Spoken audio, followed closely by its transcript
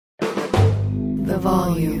the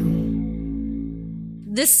volume.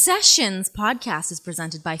 The Sessions podcast is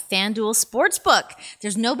presented by FanDuel Sportsbook.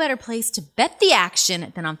 There's no better place to bet the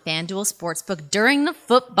action than on FanDuel Sportsbook during the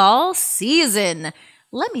football season.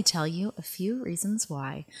 Let me tell you a few reasons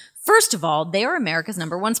why. First of all, they are America's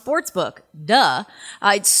 #1 sportsbook. Duh.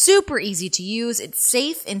 It's super easy to use. It's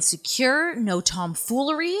safe and secure. No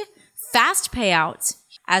tomfoolery. Fast payouts.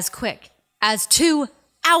 As quick as 2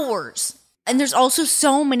 hours. And there's also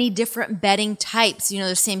so many different betting types. You know,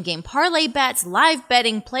 there's same game parlay bets, live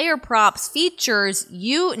betting, player props, features,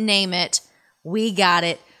 you name it. We got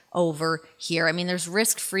it over here. I mean, there's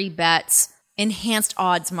risk-free bets, enhanced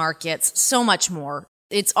odds markets, so much more.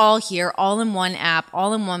 It's all here, all in one app,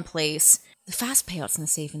 all in one place. The fast payouts and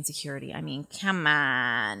the safe and security. I mean, come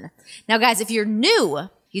on. Now, guys, if you're new,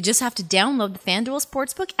 you just have to download the FanDuel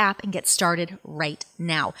Sportsbook app and get started right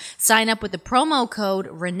now. Sign up with the promo code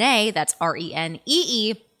Renee, that's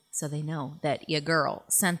RENEE, so they know that your girl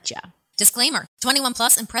sent ya. Disclaimer, 21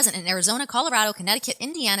 plus and present in Arizona, Colorado, Connecticut,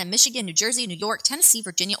 Indiana, Michigan, New Jersey, New York, Tennessee,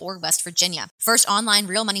 Virginia, or West Virginia. First online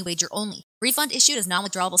real money wager only. Refund issued as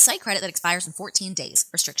non-withdrawable site credit that expires in 14 days.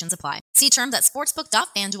 Restrictions apply. See terms at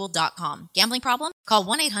sportsbook.fanduel.com. Gambling problem? Call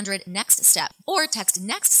 1-800-NEXT-STEP or text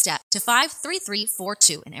NEXT-STEP to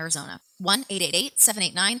 53342 in Arizona.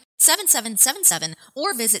 1-888-789-7777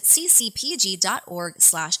 or visit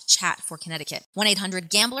ccpg.org/chat for Connecticut.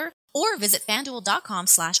 1-800-GAMBLER or visit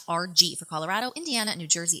fanduel.com/RG for Colorado, Indiana, New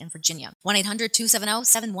Jersey, and Virginia.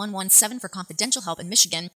 1-800-270-7117 for confidential help in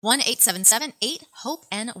Michigan.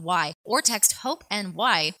 1-877-8-HOPE-NY or text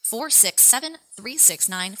HOPE-NY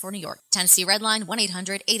 467-369 for New York. Tennessee Redline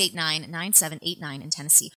 1-800-889-9789 in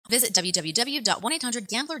Tennessee. Visit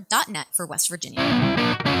www.1800gambler.net for West Virginia.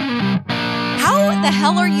 How the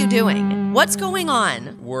hell are you doing? What's going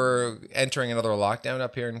on? We're entering another lockdown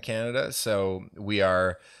up here in Canada, so we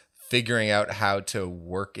are figuring out how to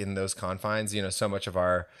work in those confines. You know, so much of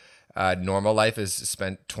our normal life is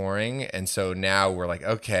spent touring, and so now we're like,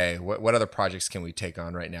 okay, what other projects can we take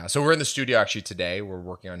on right now? So we're in the studio actually today. We're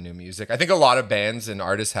working on new music. I think a lot of bands and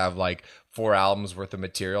artists have like 4 albums worth of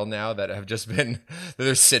material now that have just been that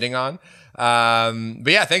they're sitting on.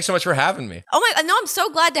 But yeah, thanks so much for having me. Oh my, no, I'm so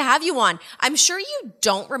glad to have you on. I'm sure you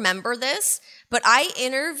don't remember this, but I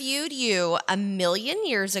interviewed you a million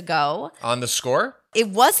years ago. On The Score? It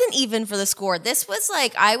wasn't even for The Score. This was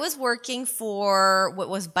like, I was working for what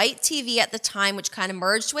was Byte TV at the time, which kind of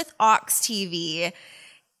merged with Ox TV.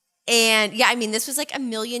 And yeah, I mean, this was like a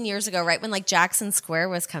million years ago, right when like Jackson Square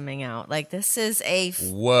was coming out. Like this is a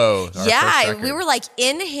whoa. Yeah, we were like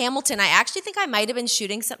in Hamilton. I actually think I might have been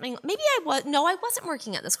shooting something. Maybe I was. No, I wasn't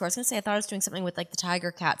working at The Score. I was gonna say I thought I was doing something with like the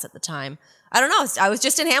Tiger Cats at the time. I don't know. I was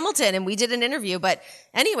just in Hamilton and we did an interview. But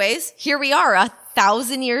anyways, here we are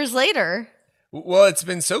 1,000 years later. Well, it's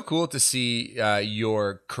been so cool to see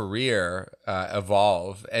your career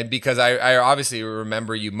evolve. And because I obviously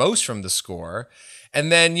remember you most from The Score. And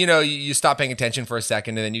then, you know, you stop paying attention for a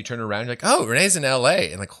second and then you turn around, you're like, oh, Renee's in LA.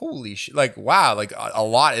 And like, holy shit, like, wow, like a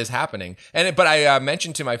lot is happening. But I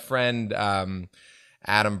mentioned to my friend,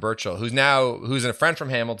 Adam Burchell, who's a friend from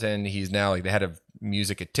Hamilton. He's now like the head of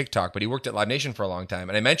music at TikTok, but he worked at Live Nation for a long time.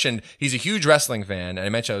 And I mentioned he's a huge wrestling fan. And I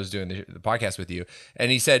mentioned I was doing the podcast with you.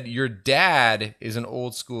 And he said, your dad is an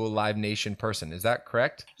old school Live Nation person. Is that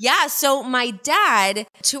correct? Yeah. So my dad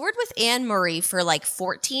toured with Anne Murray for like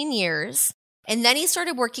 14 years. And then he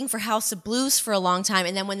started working for House of Blues for a long time.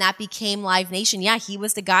 And then when that became Live Nation, yeah, he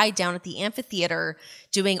was the guy down at the amphitheater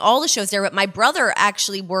doing all the shows there. But my brother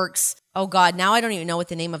actually works, oh God, now I don't even know what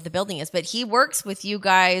the name of the building is, but he works with you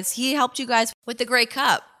guys. He helped you guys with the Grey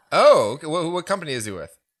Cup. Oh, okay. What company is he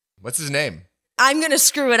with? What's his name? I'm going to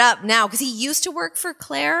screw it up now because he used to work for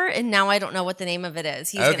Claire and now I don't know what the name of it is.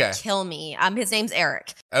 He's going to kill me. His name's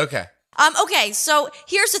Eric. Okay. Okay, so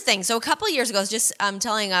here's the thing. So a couple of years ago, I was just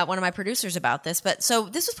telling one of my producers about this, but so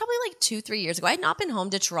this was probably like 2-3 years ago. I had not been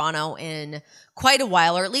home to Toronto in quite a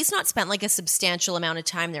while, or at least not spent like a substantial amount of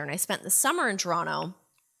time there. And I spent the summer in Toronto.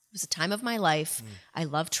 It was a time of my life. I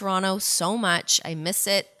love Toronto so much. I miss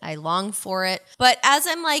it. I long for it. But as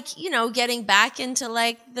I'm like, you know, getting back into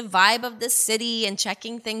like the vibe of the city and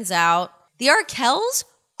checking things out, the Arkells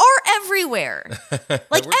are everywhere.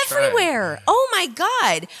 Like everywhere. Trying. Oh my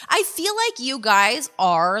God. I feel like you guys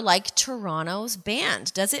are like Toronto's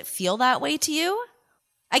band. Does it feel that way to you?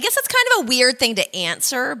 I guess that's kind of a weird thing to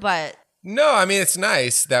answer, but... No, I mean, it's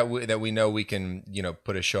nice that we know we can, you know,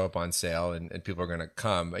 put a show up on sale and people are going to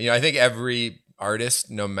come. You know, I think every artist,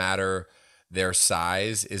 no matter their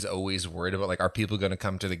size, is always worried about, like, are people going to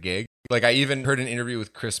come to the gig? Like, I even heard an interview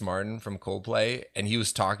with Chris Martin from Coldplay, and he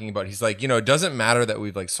was talking about, he's like, you know, it doesn't matter that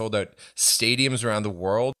we've like sold out stadiums around the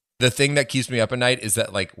world. The thing that keeps me up at night is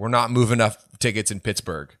that like we're not moving enough tickets in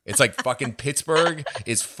Pittsburgh. It's like fucking Pittsburgh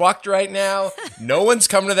is fucked right now. No one's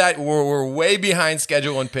coming to that. We're way behind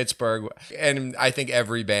schedule in Pittsburgh. And I think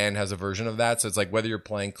every band has a version of that. So it's like whether you're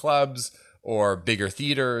playing clubs or bigger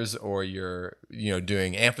theaters or you're,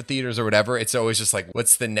 doing amphitheaters or whatever, it's always just like,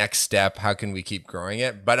 what's the next step? How can we keep growing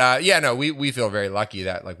it? But we feel very lucky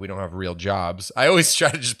that like we don't have real jobs. I always try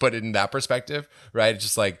to just put it in that perspective, right? It's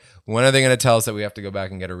just like, when are they going to tell us that we have to go back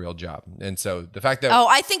and get a real job? And so the fact that... Oh,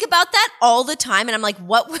 I think about that all the time. And I'm like,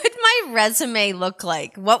 what would my resume look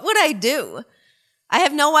like? What would I do? I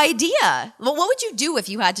have no idea. Well, what would you do if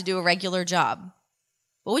you had to do a regular job?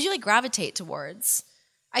 What would you like gravitate towards?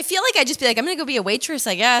 I feel like I'd just be like, I'm going to go be a waitress,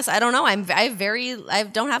 I guess. I don't know. I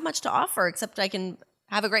don't have much to offer except I can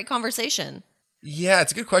have a great conversation. Yeah,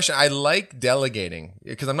 it's a good question. I like delegating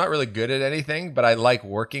because I'm not really good at anything, but I like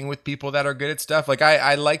working with people that are good at stuff. Like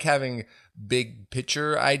I like having big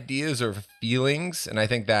picture ideas or feelings. And I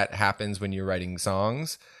think that happens when you're writing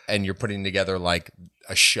songs and you're putting together like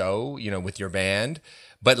a show, with your band.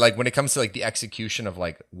 But like when it comes to like the execution of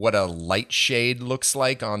like what a light shade looks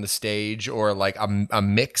like on the stage or like a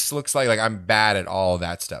mix looks like I'm bad at all of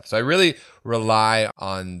that stuff. So I really rely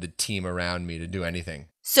on the team around me to do anything.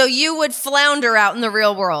 So you would flounder out in the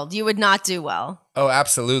real world. You would not do well. Oh,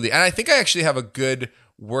 absolutely. And I think I actually have a good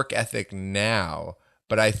work ethic now,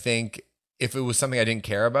 but I think if it was something I didn't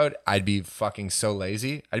care about, I'd be fucking so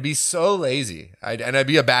lazy. I'd be so lazy. I'd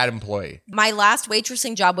be a bad employee. My last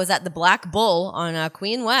waitressing job was at the Black Bull on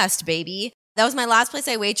Queen West, baby. That was my last place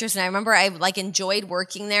I waitressed, and I remember I like enjoyed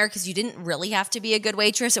working there because you didn't really have to be a good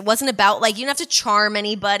waitress. It wasn't about like you didn't have to charm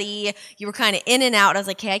anybody. You were kind of in and out. I was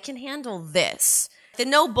like, hey, I can handle this. The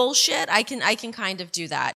no bullshit, I can kind of do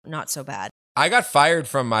that. Not so bad. I got fired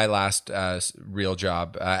from my last real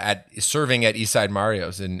job at serving at Eastside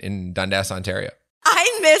Mario's in Dundas, Ontario.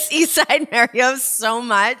 I miss Eastside Mario's so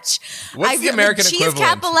much. What's the American cheese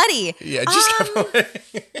equivalent? Cappelletti. Yeah, cheese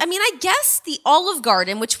Cappelletti. I mean, I guess the Olive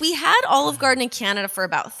Garden, which we had Olive Garden in Canada for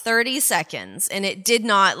about 30 seconds, and it did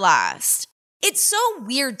not last. It's so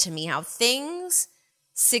weird to me how things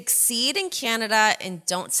succeed in Canada and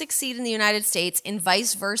don't succeed in the United States and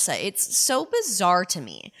vice versa. It's so bizarre to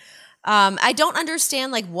me. I don't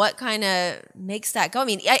understand like what kind of makes that go. I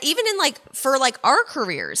mean, even in like for like our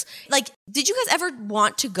careers, like, did you guys ever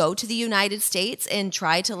want to go to the United States and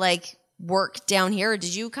try to like work down here? Or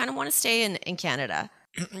did you kind of want to stay in Canada?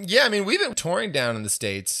 Yeah. I mean, we've been touring down in the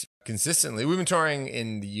States consistently. We've been touring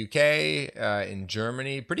in the UK, in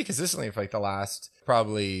Germany pretty consistently for like the last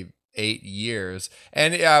probably 8 years.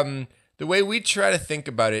 And, the way we try to think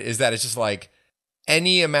about it is that it's just like,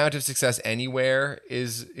 any amount of success anywhere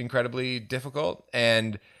is incredibly difficult.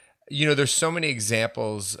 And, there's so many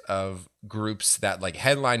examples of groups that like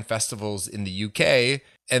headline festivals in the UK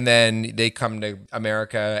and then they come to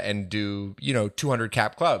America and do, 200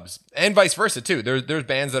 cap clubs and vice versa too. There's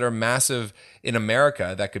bands that are massive in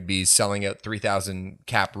America that could be selling out 3,000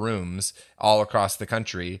 cap rooms all across the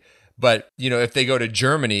country. But, if they go to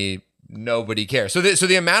Germany, nobody cares. So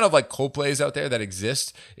the amount of like Coldplays out there that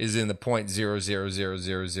exist is in the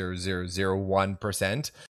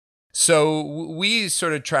 0.0000001%. So we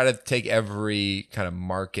sort of try to take every kind of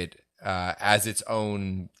market as its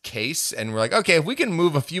own case, and we're like, okay, if we can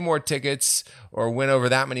move a few more tickets or win over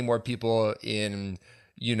that many more people in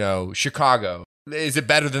Chicago, is it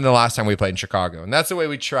better than the last time we played in Chicago? And that's the way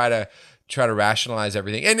we try to rationalize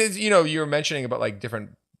everything. And as you were mentioning about like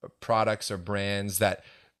different products or brands that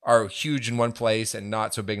are huge in one place and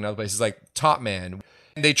not so big in other places, like Top Man.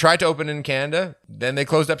 They tried to open in Canada, then they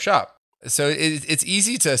closed up shop. So it's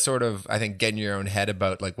easy to sort of, I think, get in your own head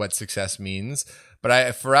about like what success means.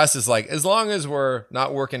 But for us, it's like, as long as we're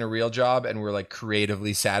not working a real job and we're like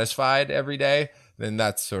creatively satisfied every day, then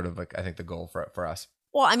that's sort of like, I think, the goal for us.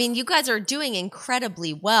 Well, I mean, you guys are doing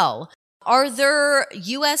incredibly well. Are there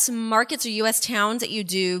U.S. markets or U.S. towns that you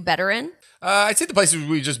do better in? I'd say the places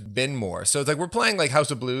we've just been more. So it's like we're playing like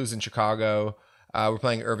House of Blues in Chicago. We're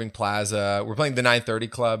playing Irving Plaza. We're playing the 930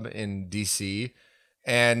 Club in DC.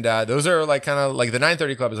 And those are like kind of like the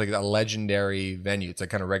 930 Club is like a legendary venue. It's like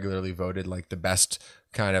kind of regularly voted like the best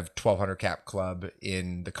kind of 1,200 cap club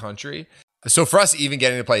in the country. So for us, even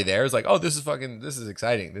getting to play there is like, oh, this is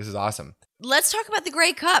exciting. This is awesome. Let's talk about the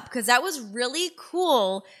Grey Cup, because that was really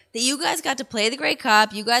cool that you guys got to play the Grey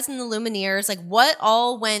Cup, you guys and the Lumineers. Like, what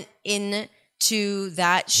all went into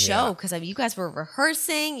that show? Because you guys were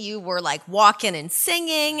rehearsing, you were like walking and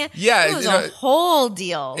singing. Yeah. It was a whole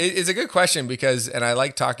deal. It's a good question and I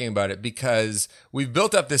like talking about it because we've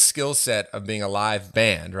built up this skill set of being a live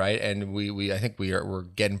band, right? And I think we're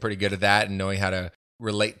getting pretty good at that and knowing how to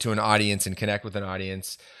relate to an audience and connect with an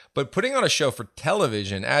audience. But putting on a show for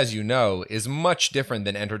television, as you know, is much different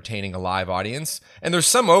than entertaining a live audience. And there's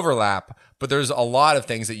some overlap, but there's a lot of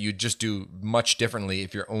things that you just do much differently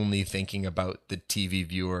if you're only thinking about the TV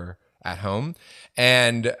viewer at home.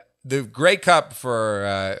 And the Grey Cup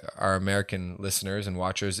for our American listeners and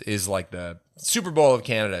watchers is like the Super Bowl of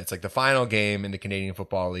Canada. It's like the final game in the Canadian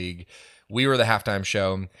Football League. We were the halftime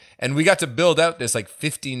show, and we got to build out this like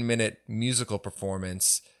 15-minute musical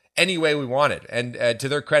performance any way we wanted. And to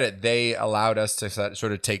their credit, they allowed us to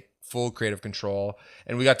sort of take full creative control,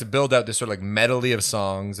 and we got to build out this sort of like medley of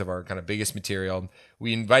songs of our kind of biggest material.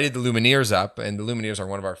 We invited the Lumineers up, and the Lumineers are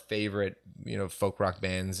one of our favorite, folk rock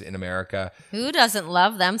bands in America. Who doesn't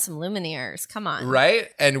love them some Lumineers? Come on. Right?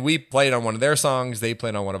 And we played on one of their songs. They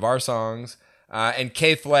played on one of our songs. And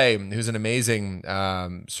Kay Flay, who's an amazing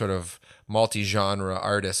sort of multi-genre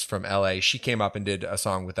artist from LA, she came up and did a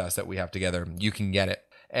song with us that we have together, You Can Get It.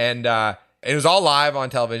 And it was all live on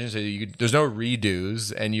television, so there's no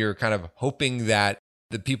redos, and you're kind of hoping that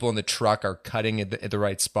the people in the truck are cutting at the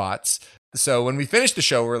right spots. So when we finished the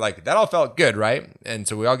show, we're like, that all felt good, right? And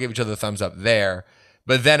so we all gave each other the thumbs up there.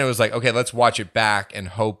 But then it was like, okay, let's watch it back and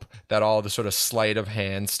hope that all the sort of sleight of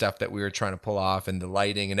hand stuff that we were trying to pull off and the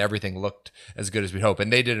lighting and everything looked as good as we'd hope.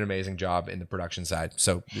 And they did an amazing job in the production side.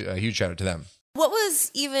 So a huge shout out to them. What was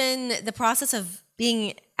even the process of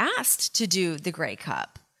being asked to do the Grey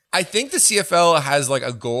Cup? I think the CFL has like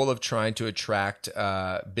a goal of trying to attract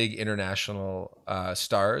big international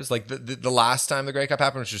stars. Like the last time the Grey Cup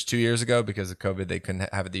happened, which was 2 years ago because of COVID, they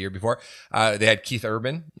couldn't have it the year before. They had Keith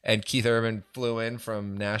Urban, and Keith Urban flew in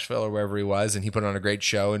from Nashville or wherever he was, and he put on a great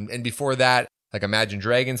show. And before that, like Imagine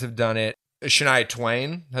Dragons have done it. Shania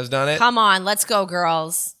Twain has done it. Come on, let's go,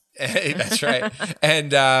 girls. That's right.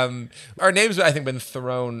 And our names, I think, been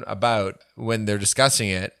thrown about when they're discussing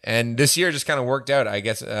it. And this year just kind of worked out, I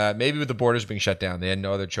guess, maybe with the borders being shut down. They had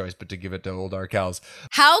no other choice but to give it to old Arkells.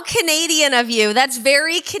 How Canadian of you. That's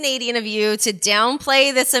very Canadian of you to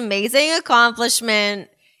downplay this amazing accomplishment.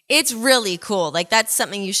 It's really cool. Like, that's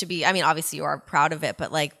something you should be, I mean, obviously you are proud of it,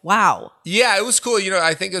 but like, wow. Yeah, it was cool.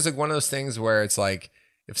 I think it was like one of those things where it's like,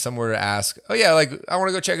 if someone were to ask, oh yeah, like I want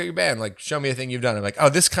to go check out your band, like show me a thing you've done. I'm like, oh,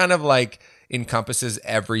 this kind of like encompasses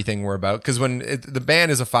everything we're about. Because the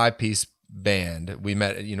band is a 5-piece band. We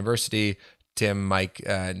met at university, Tim, Mike,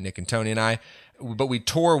 Nick, and Tony and I, but we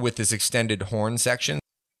tour with this extended horn section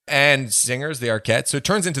and singers, the Arquettes. So it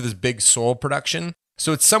turns into this big soul production.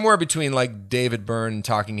 So it's somewhere between like David Byrne,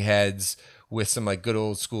 Talking Heads, with some like good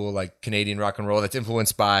old school like Canadian rock and roll that's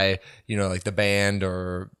influenced by, like the band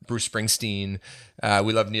or Bruce Springsteen.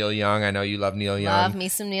 We love Neil Young. I know you love Neil Young. Love me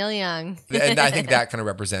some Neil Young. And I think that kind of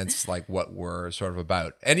represents like what we're sort of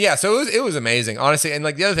about. And yeah, so it was amazing, honestly. And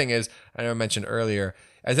like the other thing is, I know I mentioned earlier,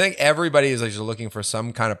 I think everybody is like just looking for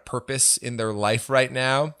some kind of purpose in their life right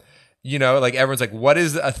now. Like everyone's like, what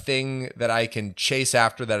is a thing that I can chase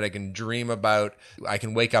after, that I can dream about, I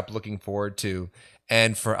can wake up looking forward to?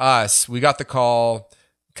 And for us, we got the call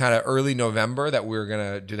kind of early November that we were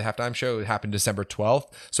going to do the halftime show. It happened December 12th.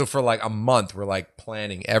 So for like a month, we're like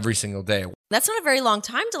planning every single day. That's not a very long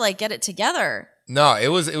time to like get it together. No, it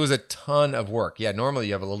was a ton of work. Yeah, normally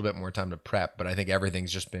you have a little bit more time to prep, but I think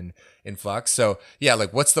everything's just been in flux. So yeah,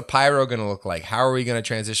 like what's the pyro going to look like? How are we going to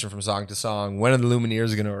transition from song to song? When are the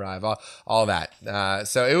Lumineers going to arrive? All that.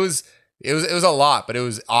 So it was a lot, but it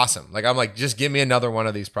was awesome. Like, I'm like, just give me another one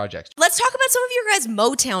of these projects. Let's talk about some of your guys'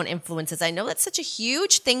 Motown influences. I know that's such a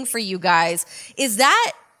huge thing for you guys. Is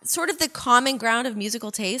that sort of the common ground of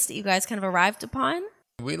musical taste that you guys kind of arrived upon?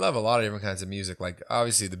 We love a lot of different kinds of music. Like,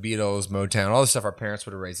 obviously, the Beatles, Motown, all the stuff our parents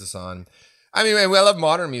would have raised us on. I mean, we love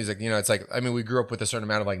modern music. It's like, we grew up with a certain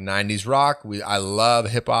amount of like 90s rock. I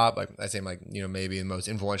love hip hop. Like, I say, like, maybe the most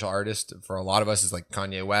influential artist for a lot of us is like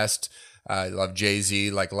Kanye West. I love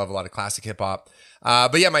Jay-Z, love a lot of classic hip hop.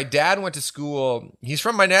 But yeah, my dad went to school.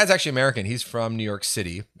 My dad's actually American. He's from New York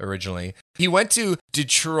City originally. He went to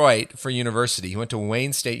Detroit for university. He went to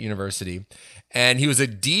Wayne State University, and he was a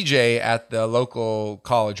DJ at the local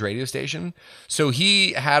college radio station. So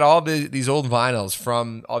he had all these old vinyls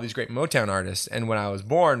from all these great Motown artists. And when I was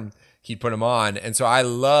born, he'd put them on. And so I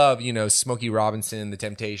love, Smokey Robinson, The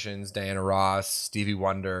Temptations, Diana Ross, Stevie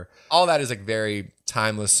Wonder. All that is like very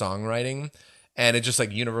timeless songwriting. And it's just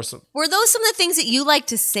like universal. Were those some of the things that you like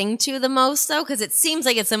to sing to the most, though? Because it seems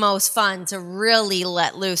like it's the most fun to really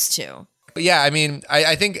let loose to. But yeah, I mean,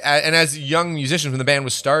 I think, and as young musicians when the band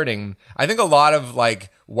was starting, I think a lot of like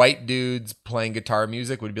white dudes playing guitar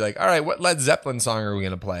music would be like, all right, what Led Zeppelin song are we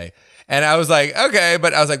going to play? And I was like, okay,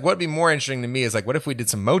 but I was like, what'd be more interesting to me is like, what if we did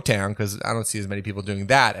some Motown? Because I don't see as many people doing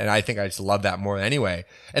that, and I think I just love that more anyway.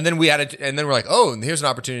 And then we're like, oh, and here's an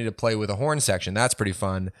opportunity to play with a horn section. That's pretty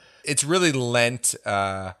fun. It's really lent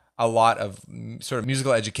a lot of sort of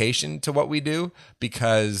musical education to what we do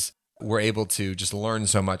because we're able to just learn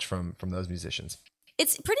so much from those musicians.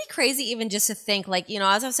 It's pretty crazy even just to think, like, you know,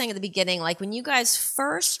 as I was saying at the beginning, like when you guys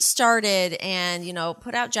first started and, you know,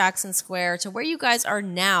 put out Jackson Square to where you guys are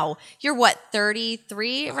now, you're what,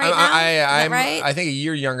 33 right now? I'm right? I think a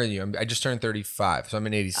year younger than you. I just turned 35, so I'm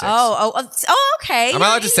in 86. Oh, okay. Am I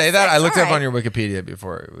allowed to say that? I looked All up right. on your Wikipedia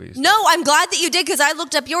before. No, I'm glad that you did because I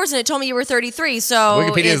looked up yours and it told me you were 33. So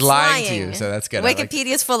Wikipedia is it's lying to you, so that's good.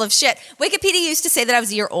 Wikipedia is full of shit. Wikipedia used to say that I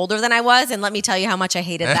was a year older than I was, and let me tell you how much I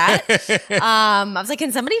hated that. I was like,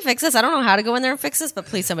 can somebody fix this? I don't know how to go in there and fix this, but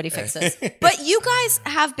please somebody fix this. But you guys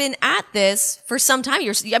have been at this for some time.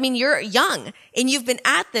 You're young and you've been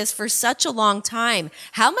at this for such a long time.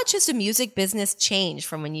 How much has the music business changed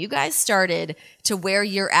from when you guys started to where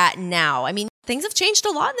you're at now? I mean, things have changed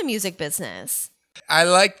a lot in the music business. I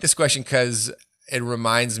like this question because it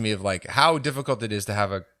reminds me of like how difficult it is to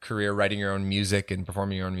have a career writing your own music and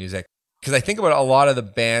performing your own music. Because I think about a lot of the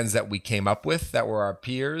bands that we came up with that were our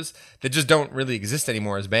peers that just don't really exist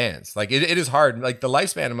anymore as bands. Like it is hard. Like the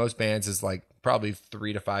lifespan of most bands is like probably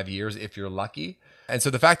 3 to 5 years if you're lucky. And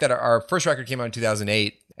so the fact that our first record came out in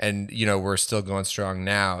 2008 and, you know, we're still going strong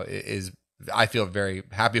now is I feel very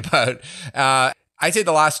happy about. I'd say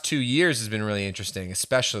the last 2 years has been really interesting,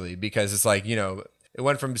 especially because it's like, you know, it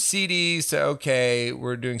went from CDs to, okay,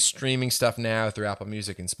 we're doing streaming stuff now through Apple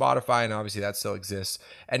Music and Spotify, and obviously that still exists.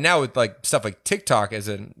 And now with like stuff like TikTok as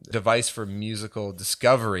a device for musical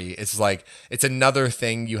discovery, it's like, it's another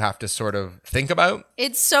thing you have to sort of think about.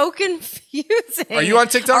 It's so confusing. Are you on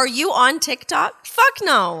TikTok? Are you on TikTok? Fuck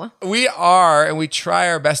no. We are, and we try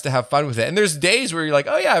our best to have fun with it. And there's days where you're like,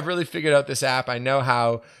 oh yeah, I've really figured out this app. I know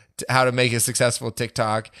how to make a successful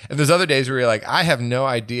TikTok. And there's other days where you're like, I have no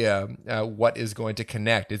idea what is going to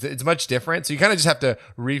connect. It's much different. So you kind of just have to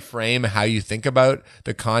reframe how you think about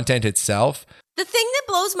the content itself. The thing that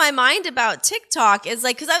blows my mind about TikTok is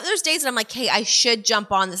like, because there's days that I'm like, hey, I should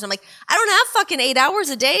jump on this. And I'm like, I don't have fucking 8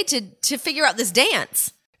 hours a day to figure out this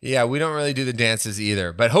dance. Yeah, we don't really do the dances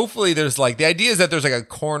either. But hopefully there's like, the idea is that there's like a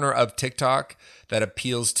corner of TikTok that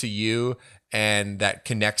appeals to you and that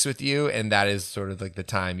connects with you, and that is sort of like the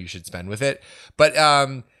time you should spend with it. But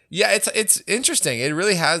yeah, it's interesting. It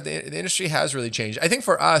really has, the industry has really changed. I think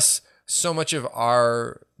for us, so much of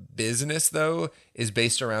our business though is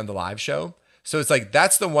based around the live show. So it's like,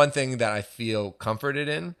 that's the one thing that I feel comforted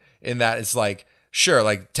in that it's like, sure,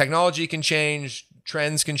 like technology can change,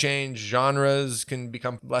 trends can change, genres can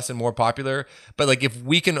become less and more popular. But like if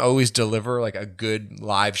we can always deliver like a good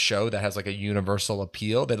live show that has like a universal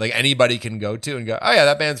appeal that like anybody can go to and go, oh yeah,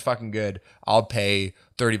 that band's fucking good, I'll pay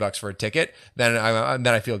 $30 for a ticket, then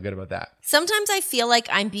I feel good about that. Sometimes I feel like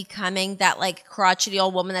I'm becoming that like crotchety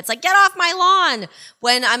old woman that's like, get off my lawn.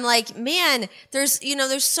 When I'm like, man, there's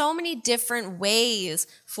so many different ways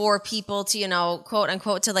for people to, you know, quote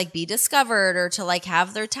unquote, to like be discovered or to like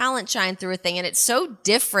have their talent shine through a thing. And it's so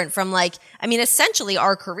different from like, I mean, essentially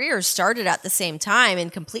our careers started at the same time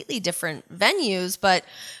in completely different venues, but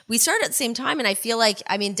we started at the same time. And I feel like,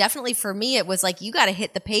 I mean, definitely for me, it was like, you got to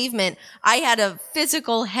hit the pavement. I had a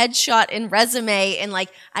physical headshot and resume, and like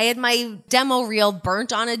I had my demo reel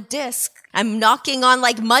burnt on a disc. I'm knocking on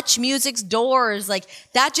like Much Music's doors. Like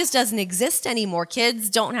that just doesn't exist anymore. Kids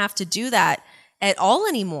don't have to do that at all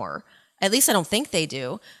anymore. At least I don't think they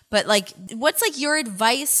do. But like, what's like your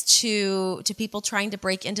advice to people trying to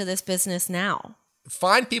break into this business now?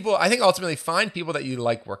 Find people, I think ultimately find people that you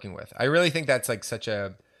like working with. I really think that's like such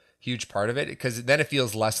a huge part of it, because then it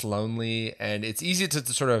feels less lonely and it's easy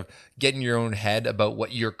to sort of get in your own head about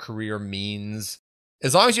what your career means.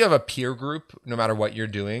 As long as you have a peer group, no matter what you're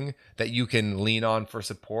doing, that you can lean on for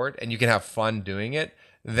support and you can have fun doing it,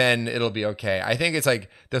 then it'll be okay. I think it's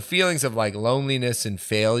like the feelings of like loneliness and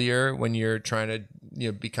failure when you're trying to,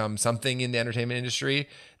 you know, become something in the entertainment industry,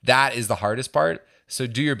 that is the hardest part. So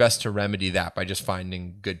do your best to remedy that by just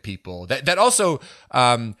finding good people that also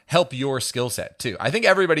help your skill set too. I think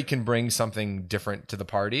everybody can bring something different to the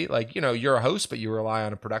party. Like, you know, you're a host, but you rely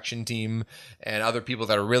on a production team and other people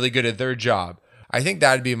that are really good at their job. I think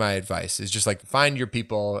that'd be my advice, is just like find your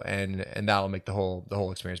people and that'll make the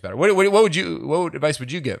whole experience better. What advice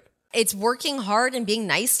would you give? It's working hard and being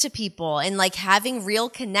nice to people and like having real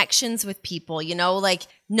connections with people, you know, like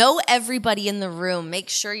know everybody in the room, make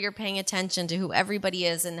sure you're paying attention to who everybody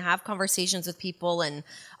is and have conversations with people and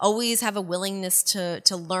always have a willingness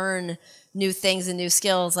to learn new things and new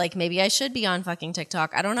skills. Like maybe I should be on fucking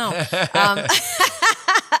TikTok. I don't know.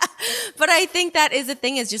 But I think that is the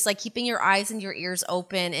thing, is just like keeping your eyes and your ears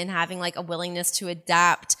open and having like a willingness to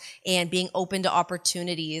adapt and being open to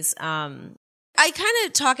opportunities. I kind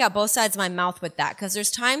of talk out both sides of my mouth with that, because there's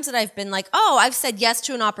times that I've been like, oh, I've said yes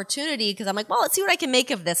to an opportunity because I'm like, well, let's see what I can make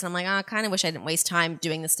of this. And I'm like, oh, I kind of wish I didn't waste time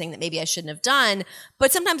doing this thing that maybe I shouldn't have done.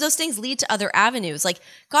 But sometimes those things lead to other avenues. Like,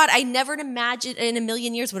 God, I never imagined in a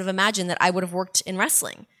million years would have imagined that I would have worked in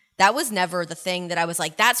wrestling. That was never the thing that I was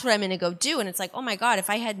like, that's what I'm going to go do. And it's like, oh my God,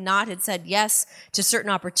 if I had not had said yes to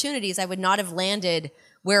certain opportunities, I would not have landed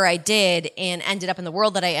where I did and ended up in the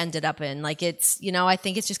world that I ended up in. Like it's, you know, I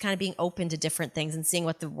think it's just kind of being open to different things and seeing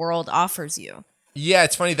what the world offers you. Yeah,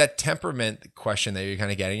 it's funny, that temperament question that you're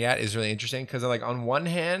kind of getting at is really interesting, because like on one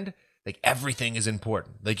hand, like everything is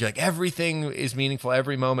important. Like you're like, everything is meaningful.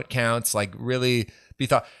 Every moment counts. Like really be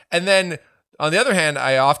thought. And then on the other hand,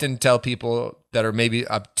 I often tell people that are maybe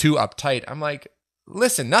too uptight, I'm like,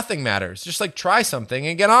 listen, nothing matters. Just like try something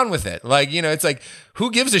and get on with it. Like, you know, it's like,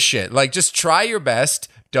 who gives a shit? Like just try your best.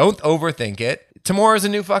 Don't overthink it. Tomorrow's a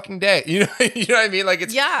new fucking day. You know what I mean? Like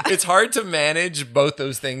it's hard to manage both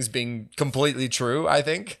those things being completely true, I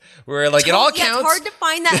think. Where like it all counts. It's hard to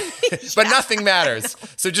find that. But nothing matters.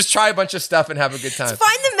 So just try a bunch of stuff and have a good time. So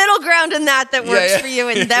find the middle ground in that works for you,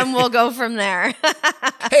 and then we'll go from there.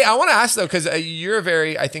 Hey, I want to ask though, because you're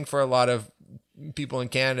very, I think for a lot of people in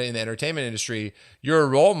Canada in the entertainment industry, you're a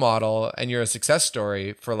role model and you're a success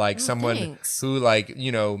story for like someone who like,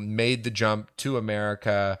 you know, made the jump to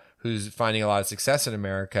America, who's finding a lot of success in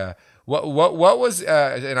America. What was,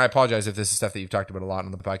 and I apologize if this is stuff that you've talked about a lot on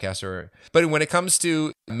the podcast, but when it comes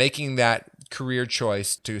to making that career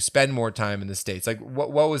choice to spend more time in the States, like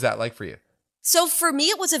what was that like for you? So for me,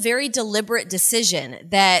 it was a very deliberate decision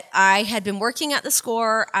that I had been working at the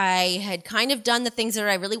Score. I had kind of done the things that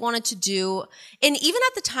I really wanted to do. And even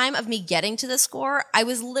at the time of me getting to the Score, I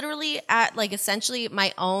was literally at like essentially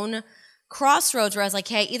my own crossroads where I was like,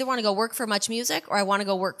 hey, I either want to go work for Much Music or I want to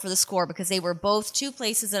go work for the Score, because they were both two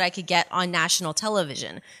places that I could get on national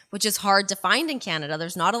television, which is hard to find in Canada.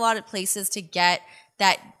 There's not a lot of places to get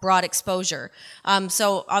that broad exposure.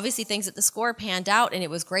 So obviously things at the Score panned out and it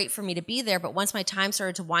was great for me to be there. But once my time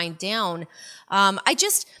started to wind down,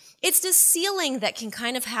 it's this ceiling that can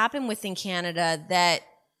kind of happen within Canada that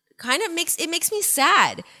kind of makes me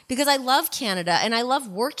sad, because I love Canada and I love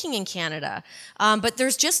working in Canada. But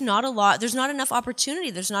there's just not there's not enough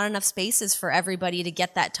opportunity. There's not enough spaces for everybody to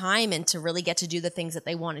get that time and to really get to do the things that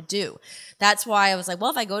they want to do. That's why I was like,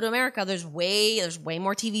 well, if I go to America, there's way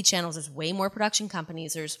more TV channels. There's way more production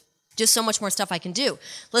companies. There's just so much more stuff I can do.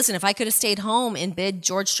 Listen, if I could have stayed home and bid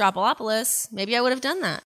George Stroumboulopoulos, maybe I would have done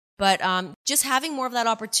that. But just having more of that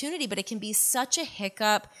opportunity, but it can be such a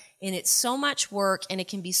hiccup and it's so much work and it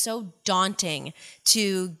can be so daunting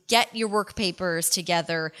to get your work papers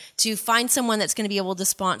together, to find someone that's going to be able to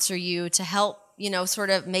sponsor you, to help, you know,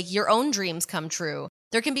 sort of make your own dreams come true.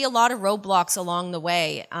 There can be a lot of roadblocks along the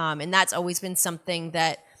way. And that's always been something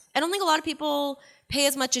that I don't think a lot of people pay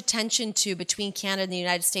as much attention to between Canada and the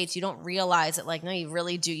United States. You don't realize it. Like, no, you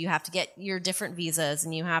really do. You have to get your different visas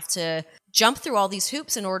and you have to jump through all these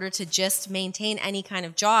hoops in order to just maintain any kind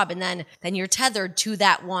of job. And then you're tethered to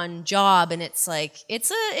that one job. And it's like,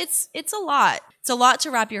 it's a lot. It's a lot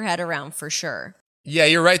to wrap your head around for sure. Yeah,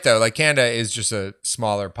 you're right though. Like Canada is just a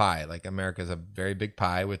smaller pie. Like America is a very big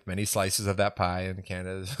pie with many slices of that pie, and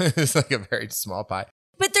Canada is like a very small pie.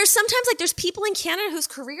 But there's sometimes like there's people in Canada whose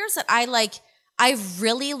careers that I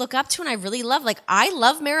really look up to and I really love. Like I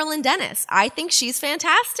love Marilyn Dennis. I think she's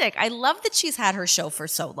fantastic. I love that she's had her show for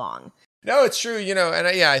so long. No, it's true, you know, and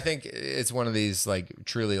I think it's one of these like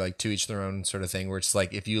truly like to each their own sort of thing where it's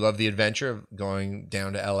like if you love the adventure of going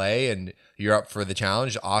down to LA and you're up for the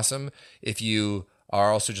challenge, awesome. If you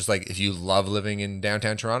are also just like, if you love living in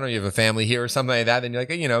downtown Toronto, you have a family here or something like that, then you're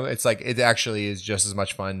like, you know, it's like it actually is just as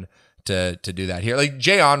much fun to do that here. Like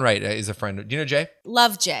Jay Onrait is a friend. Do you know Jay?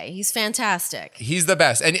 Love Jay. He's fantastic. He's the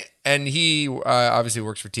best. And he obviously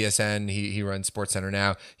works for TSN. He runs SportsCenter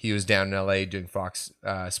now. He was down in LA doing Fox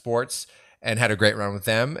Sports and had a great run with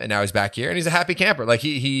them. And now he's back here and he's a happy camper. Like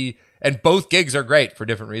he and both gigs are great for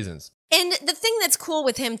different reasons. And the thing that's cool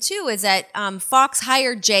with him too is that Fox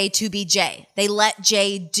hired Jay to be Jay. They let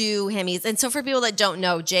Jay do him. And so for people that don't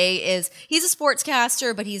know, he's a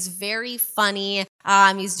sportscaster, but he's very funny.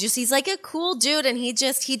 He's like a cool dude, and he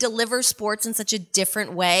delivers sports in such a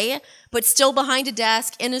different way, but still behind a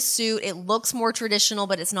desk in a suit. It looks more traditional,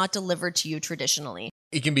 but it's not delivered to you traditionally.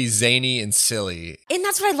 It can be zany and silly. And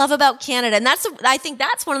that's what I love about Canada. And I think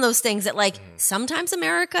that's one of those things that sometimes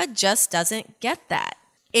America just doesn't get that.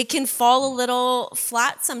 It can fall a little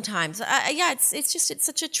flat sometimes. It's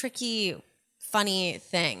such a tricky, funny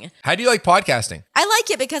thing. How do you like podcasting? I like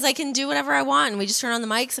it because I can do whatever I want and we just turn on the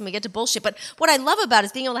mics and we get to bullshit. But what I love about it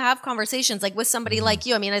is being able to have conversations like with somebody like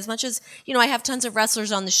you. I mean, as much as, I have tons of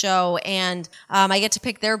wrestlers on the show and I get to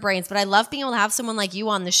pick their brains, but I love being able to have someone like you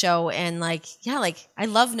on the show and I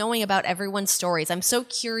love knowing about everyone's stories. I'm so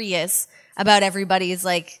curious about everybody's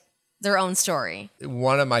their own story.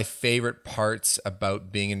 One of my favorite parts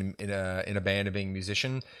about being in a band and being a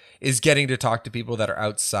musician is getting to talk to people that are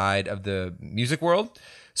outside of the music world.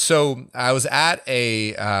 So I was at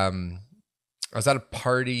a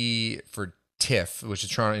party for TIFF, which is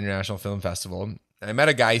Toronto International Film Festival. I met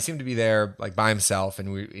a guy. He seemed to be there by himself,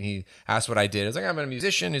 and he asked what I did. I was like, I'm a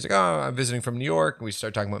musician. He's like, oh, I'm visiting from New York. And we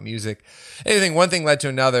started talking about music. One thing led to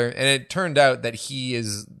another, and it turned out that he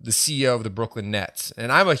is the CEO of the Brooklyn Nets,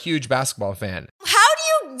 and I'm a huge basketball fan. How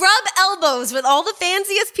do you rub elbows with all the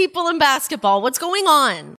fanciest people in basketball? What's going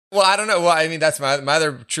on? Well, I don't know. Well, I mean, that's my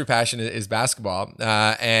other true passion is basketball,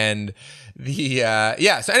 and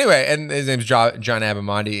so anyway, and his name's John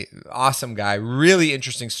Abamonte. Awesome guy. Really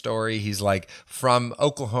interesting story. He's from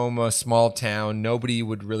Oklahoma, small town. Nobody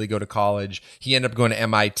would really go to college. He ended up going to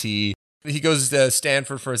MIT. He goes to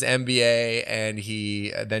Stanford for his MBA, and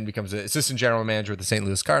he then becomes an assistant general manager with the St.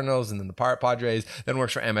 Louis Cardinals and then the Padres, then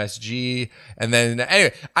works for MSG. And then,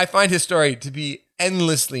 anyway, I find his story to be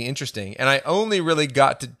endlessly interesting. And I only really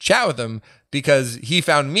got to chat with him because he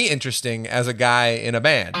found me interesting as a guy in a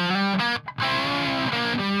band.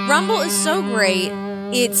 Rumble is so great.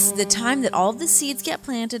 It's the time that all of the seeds get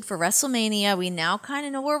planted for WrestleMania. We now kind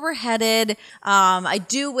of know where we're headed. I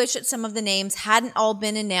do wish that some of the names hadn't all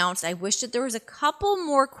been announced. I wish that there was a couple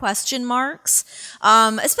more question marks,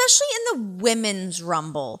 especially in the women's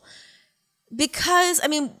Rumble. Because,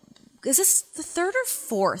 is this the third or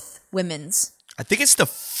fourth women's? I think it's the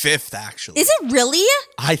fifth, actually. Is it really?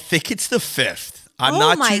 I think it's the fifth. I'm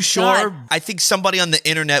not too sure. God. I think somebody on the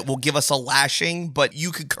internet will give us a lashing, but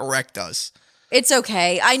you could correct us. It's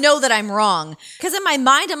okay. I know that I'm wrong. Because in my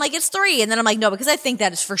mind, I'm like, it's 3. And then I'm like, no, because I think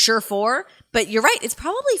that is for sure 4. But you're right. It's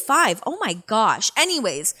probably 5. Oh my gosh.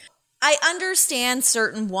 Anyways, I understand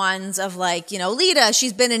certain ones of Lita,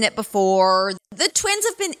 she's been in it before. The twins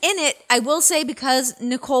have been in it, I will say, because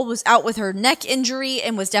Nicole was out with her neck injury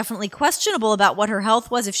and was definitely questionable about what her health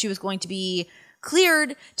was, if she was going to be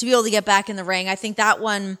cleared to be able to get back in the ring. I think that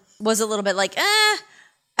one was a little bit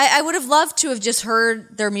I would have loved to have just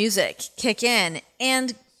heard their music kick in.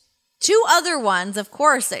 And 2 other ones, of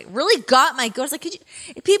course, that really got my goat.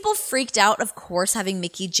 People freaked out, of course, having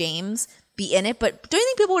Mickie James be in it, but don't you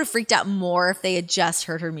think people would have freaked out more if they had just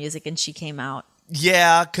heard her music and she came out?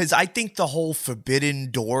 Yeah, because I think the whole Forbidden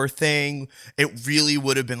Door thing, it really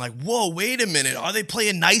would have been whoa, wait a minute. Are they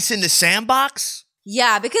playing nice in the sandbox?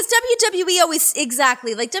 Yeah, because WWE always,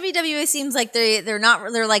 exactly, WWE seems like they're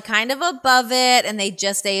kind of above it, and they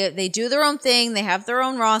do their own thing, they have their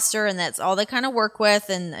own roster, and that's all they kind of work with,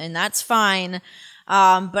 and that's fine.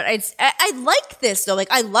 But I like this, though.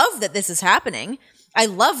 I love that this is happening. I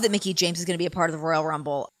love that Mickie James is going to be a part of the Royal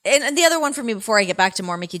Rumble. And the other one for me, before I get back to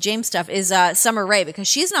more Mickie James stuff, is Summer Rae, because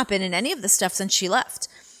she's not been in any of the stuff since she left.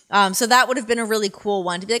 So that would have been a really cool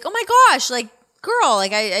one to be oh my gosh, girl,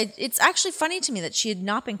 it's actually funny to me that she had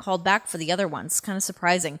not been called back for the other ones. It's kind of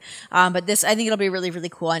surprising. But this, I think it'll be really, really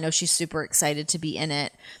cool. I know she's super excited to be in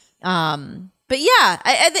it. But yeah,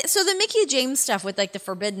 so the Mickie James stuff with the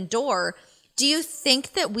Forbidden Door, do you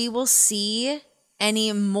think that we will see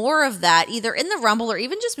any more of that either in the Rumble or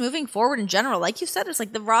even just moving forward in general? Like you said, it's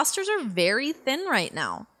the rosters are very thin right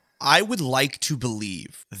now. I would like to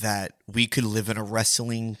believe that we could live in a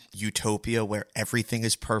wrestling utopia where everything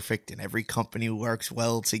is perfect and every company works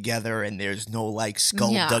well together and there's no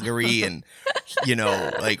skullduggery and,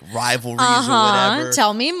 rivalries or whatever.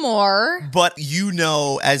 Tell me more. But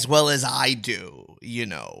as well as I do,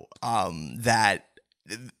 that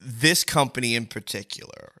this company in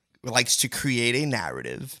particular likes to create a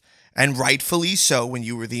narrative, and rightfully so when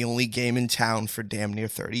you were the only game in town for damn near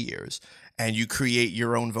 30 years. And you create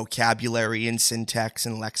your own vocabulary and syntax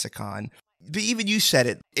and lexicon. But even you said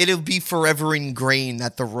it. It'll be forever ingrained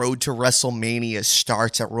that the road to WrestleMania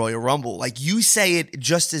starts at Royal Rumble. Like, you say it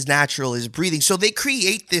just as natural as breathing. So they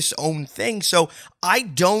create this own thing. So I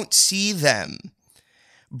don't see them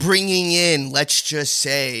bringing in, let's just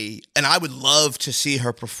say, and I would love to see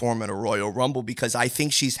her perform at a Royal Rumble because I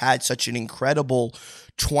think she's had such an incredible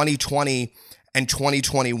 2020 and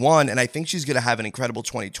 2021, and I think she's going to have an incredible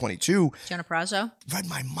 2022. Deonna Purrazzo? Read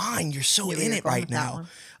my mind. You're so in it right now.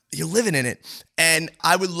 You're living in it. And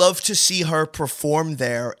I would love to see her perform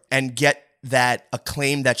there and get that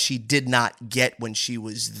acclaim that she did not get when she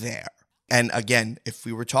was there. And again, if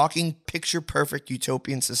we were talking picture perfect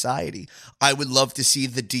utopian society, I would love to see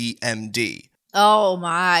the DMD. Oh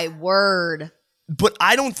my word. But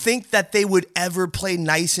I don't think that they would ever play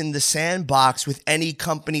nice in the sandbox with any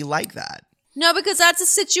company like that. No, because that's a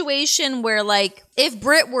situation where, like, if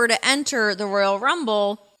Britt were to enter the Royal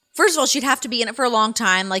Rumble, first of all, she'd have to be in it for a long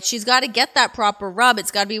time. Like, she's got to get that proper rub.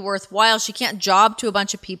 It's got to be worthwhile. She can't job to a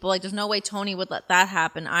bunch of people. Like, there's no way Tony would let that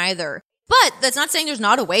happen either. But that's not saying there's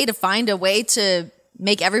not a way to find a way to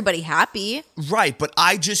make everybody happy. Right, but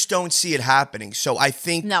I just don't see it happening. So I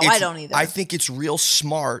think... No, I don't either. I think it's real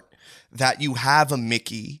smart that you have a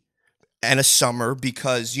Mickie and a Summer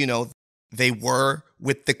because, you know, they were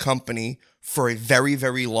with the company for a very,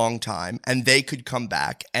 very long time, and they could come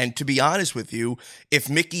back. And to be honest with you, if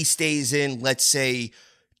Mickie stays in, let's say,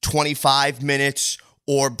 25 minutes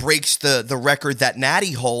or breaks the record that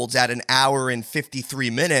Natty holds at an hour and 53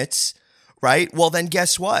 minutes, right? Well, then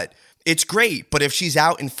guess what? It's great. But if she's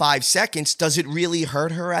out in 5 seconds, does it really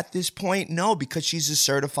hurt her at this point? No, because she's a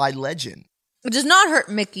certified legend. It does not hurt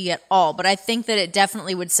Mickie at all, but I think that it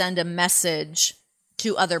definitely would send a message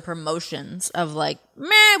to other promotions of like,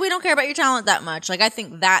 meh, we don't care about your talent that much. Like, I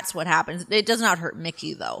think that's what happens. It does not hurt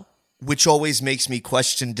Mickie, though. Which always makes me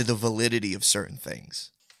question the validity of certain things.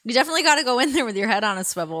 You definitely got to go in there with your head on a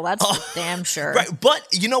swivel. That's for damn sure. Right. But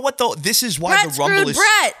you know what, though? This is why Brett the Rumble is...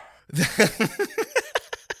 Brett!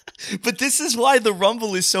 But this is why the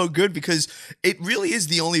Rumble is so good, because it really is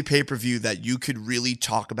the only pay-per-view that you could really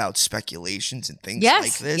talk about speculations and things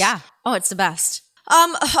like this. Yeah. Oh, it's the best.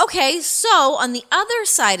 Okay, so on the other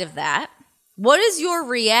side of that, what is your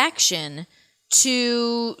reaction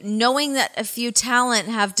to knowing that a few talent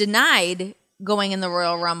have denied going in the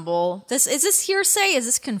Royal Rumble? Is this hearsay? Is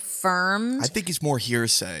this confirmed? I think it's more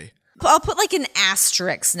hearsay. I'll put like an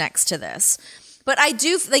asterisk next to this. But I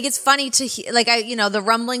do, like, it's funny to, the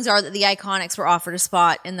rumblings are that the Iconics were offered a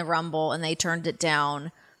spot in the Rumble and they turned it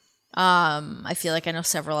down. I feel like I know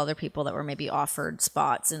several other people that were maybe offered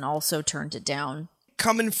spots and also turned it down.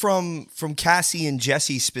 Coming from Cassie and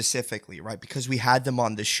Jesse specifically, right? Because we had them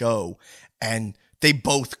on the show and they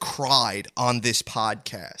both cried on this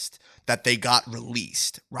podcast that they got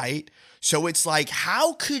released, right? So it's like,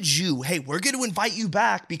 how could you, hey, we're going to invite you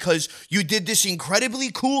back because you did this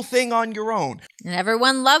incredibly cool thing on your own. And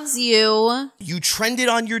everyone loves you. You trended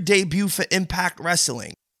on your debut for Impact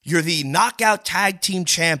Wrestling. You're the Knockout Tag Team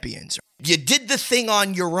Champions. You did the thing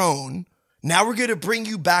on your own. Now we're going to bring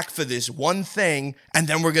you back for this one thing, and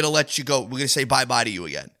then we're going to let you go. We're going to say bye-bye to you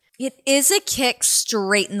again. It is a kick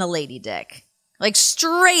straight in the lady dick. Like,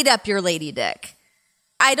 straight up your lady dick.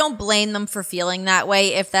 I don't blame them for feeling that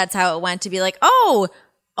way if that's how it went, to be like, oh,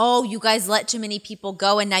 you guys let too many people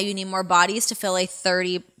go and now you need more bodies to fill a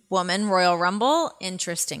 30-woman Royal Rumble.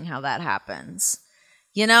 Interesting how that happens.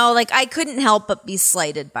 You know, like, I couldn't help but be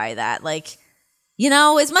slighted by that. Like, you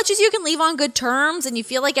know, as much as you can leave on good terms and you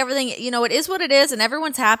feel like everything, you know, it is what it is and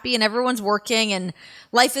everyone's happy and everyone's working and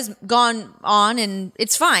life has gone on and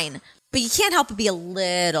it's fine. But you can't help but be a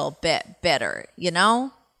little bit bitter, you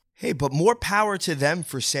know? Hey, but more power to them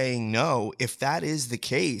for saying no, if that is the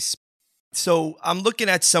case. So I'm looking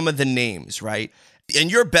at some of the names, right?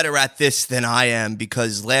 And you're better at this than I am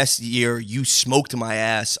because last year you smoked my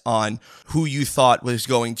ass on who you thought was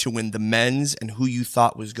going to win the men's and who you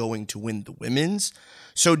thought was going to win the women's.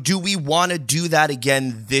 So do we want to do that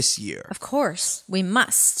again this year? Of course, we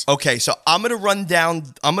must. Okay, so I'm going to run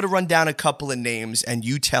down a couple of names and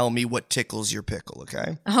you tell me what tickles your pickle,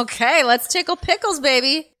 okay? Okay, let's tickle pickles,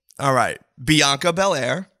 baby. All right. Bianca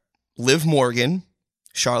Belair, Liv Morgan,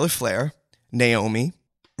 Charlotte Flair, Naomi,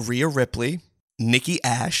 Rhea Ripley, Nikki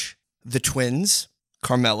Ash, The Twins,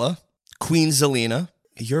 Carmella, Queen Zelina,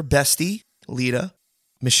 your bestie, Lita,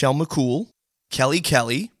 Michelle McCool,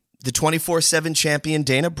 Kelly, the 24/7 champion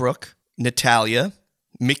Dana Brooke, Natalya,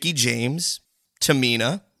 Mickie James,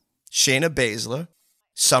 Tamina, Shayna Baszler,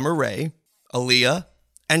 Summer Rae, Aaliyah,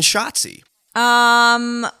 and Shotzi.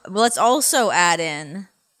 Let's also add in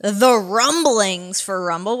the rumblings for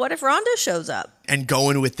Rumble. What if Ronda shows up? And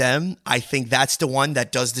going with them, I think that's the one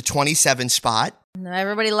that does the 27 spot.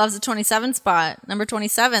 Everybody loves the 27 spot. Number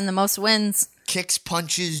 27, the most wins. Kicks,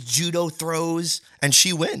 punches, judo throws, and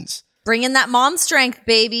she wins. Bring in that mom strength,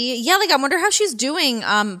 baby. Yeah, like I wonder how she's doing.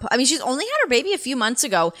 I mean, she's only had her baby a few months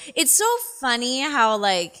ago. It's so funny how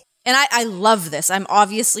like, and I love this. I'm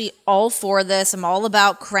obviously all for this. I'm all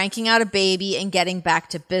about cranking out a baby and getting back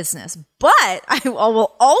to business. But I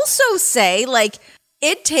will also say, like,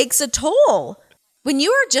 it takes a toll. When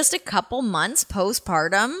you are just a couple months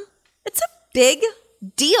postpartum, it's a big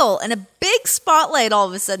deal, and a big spotlight all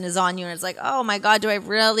of a sudden is on you, and it's like, oh my God, do I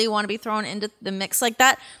really want to be thrown into the mix like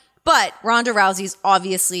that? But Ronda Rousey's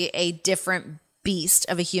obviously a different beast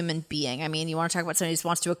of a human being. I mean, you want to talk about somebody who just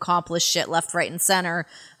wants to accomplish shit left, right, and center.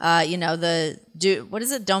 What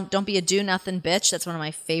is it? Don't be a do nothing bitch. That's one of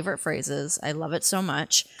my favorite phrases. I love it so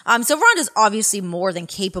much. So Ronda's obviously more than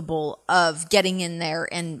capable of getting in there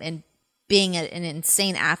and being an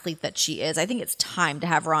insane athlete that she is. I think it's time to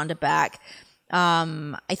have Ronda back.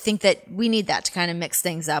 I think that we need that to kind of mix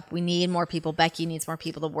things up. We need more people. Becky needs more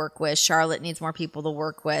people to work with. Charlotte needs more people to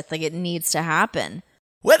work with. Like, it needs to happen.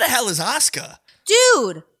 Where the hell is Asuka?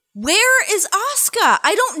 Dude, where is Asuka?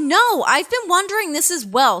 I don't know. I've been wondering this as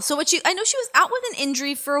well. So I know she was out with an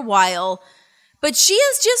injury for a while, but she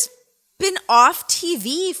has just been off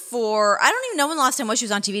TV for, I don't even know when the last time was she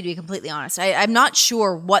was on TV, to be completely honest. I'm not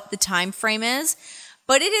sure what the time frame is,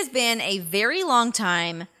 but it has been a very long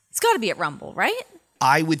time. It's got to be at Rumble, right?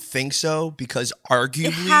 I would think so, because arguably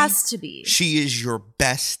it has to be. She is your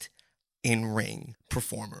best in-ring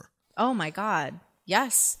performer. Oh my God.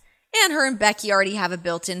 Yes. And her and Becky already have a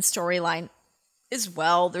built-in storyline as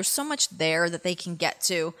well. There's so much there that they can get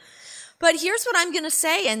to. But here's what I'm going to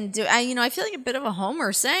say, and I feel like a bit of a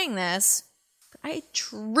homer saying this, but I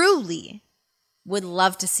truly would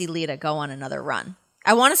love to see Lita go on another run.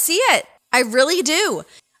 I want to see it. I really do.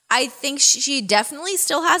 I think she definitely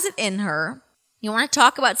still has it in her. You want to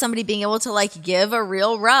talk about somebody being able to like give a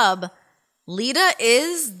real rub. Lita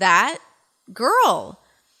is that girl.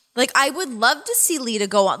 Like, I would love to see Lita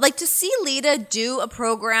go on. Like, to see Lita do a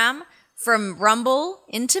program from Rumble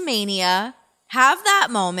into Mania, have that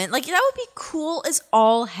moment. Like, that would be cool as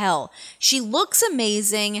all hell. She looks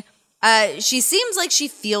amazing. She seems like she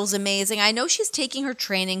feels amazing. I know she's taking her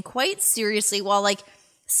training quite seriously while, like,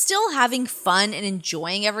 still having fun and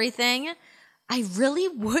enjoying everything. I really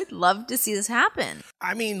would love to see this happen.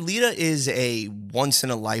 I mean, Lita is a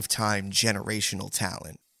once-in-a-lifetime generational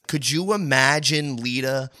talent. Could you imagine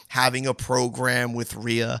Lita having a program with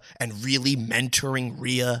Rhea and really mentoring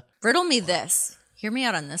Rhea? Riddle me this. Hear me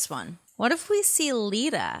out on this one. What if we see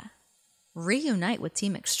Lita reunite with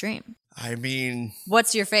Team Extreme? I mean...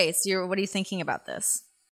 What's your face? What are you thinking about this?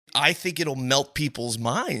 I think it'll melt people's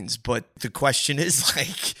minds, but the question is,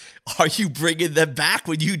 like, are you bringing them back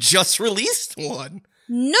when you just released one?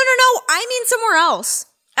 No. I mean somewhere else.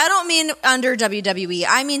 I don't mean under WWE.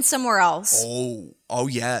 I mean somewhere else. Oh,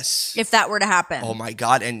 yes. If that were to happen. Oh, my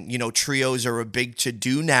God. And, trios are a big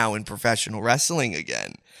to-do now in professional wrestling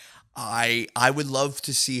again. I would love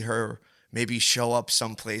to see her maybe show up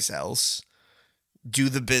someplace else, do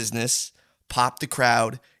the business, pop the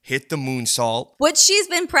crowd, hit the moonsault. Which she's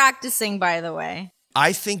been practicing, by the way.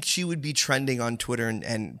 I think she would be trending on Twitter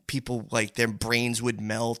and people, like, their brains would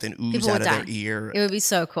melt and ooze out of their ear. It would be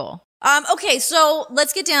so cool. Okay, so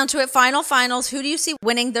let's get down to it. Finals. Who do you see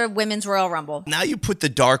winning the Women's Royal Rumble? Now you put the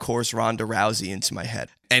dark horse Ronda Rousey into my head.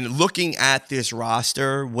 And looking at this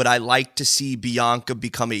roster, would I like to see Bianca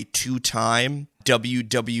become a 2-time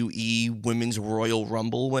WWE Women's Royal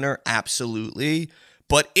Rumble winner? Absolutely.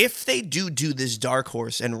 But if they do this dark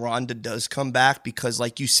horse and Ronda does come back, because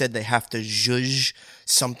like you said, they have to zhuzh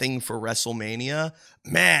something for WrestleMania,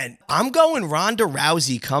 man, I'm going Ronda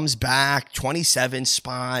Rousey comes back, 27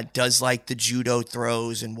 spot, does like the judo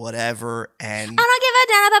throws and whatever. And I don't give a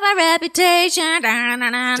damn about my reputation.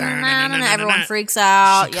 Everyone freaks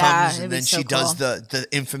out. She comes and then she does the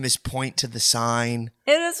infamous point to the sign.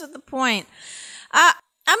 It is with the point. I'm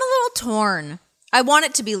a little torn. I want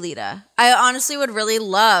it to be Lita. I honestly would really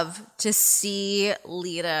love to see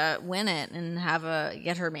Lita win it and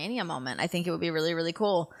get her Mania moment. I think it would be really, really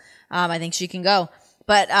cool. I think she can go.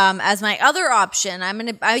 But as my other option,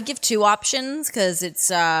 I give 2 options because it's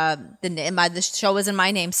the show is in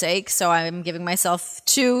my namesake, so I'm giving myself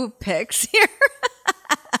 2 picks here.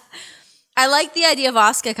 I like the idea of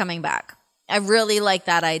Asuka coming back. I really like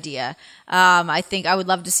that idea. I think I would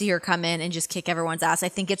love to see her come in and just kick everyone's ass. I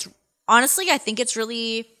think it's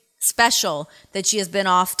really special that she has been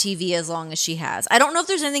off TV as long as she has. I don't know if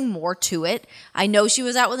there's anything more to it. I know she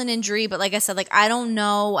was out with an injury, but like I said, like I don't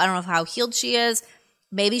know how healed she is.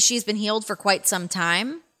 Maybe she's been healed for quite some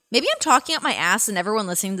time. Maybe I'm talking up my ass and everyone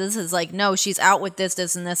listening to this is like, no, she's out with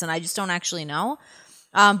this, and this, and I just don't actually know.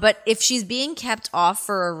 But if she's being kept off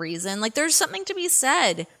for a reason, like there's something to be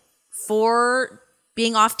said for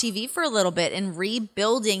being off TV for a little bit and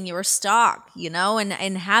rebuilding your stock, you know,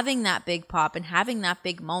 and having that big pop and having that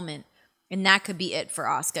big moment. And that could be it for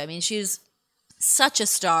Asuka. I mean, she's such a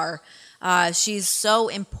star. She's so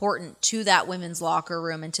important to that women's locker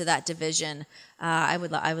room and to that division. I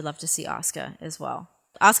would love to see Asuka as well.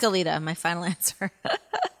 Asuka Lita, my final answer.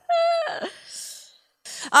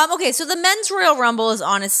 Okay, so the men's Royal Rumble is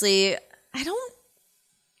honestly, I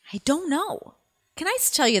don't know. Can I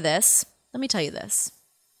tell you this? Let me tell you this.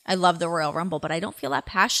 I love the Royal Rumble, but I don't feel that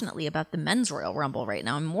passionately about the men's Royal Rumble right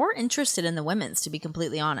now. I'm more interested in the women's, to be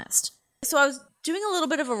completely honest. So I was doing a little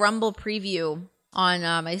bit of a Rumble preview on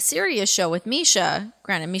my Sirius show with Misha.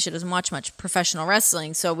 Granted, Misha doesn't watch much professional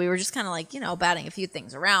wrestling, so we were just kind of like, batting a few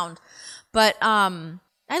things around. But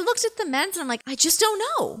I looked at the men's and I'm like, I just don't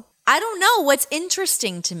know. I don't know what's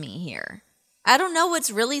interesting to me here. I don't know what's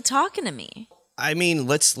really talking to me. I mean,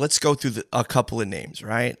 let's go through a couple of names,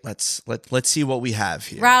 right? Let's see what we have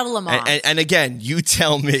here. Rattle them off. And again, you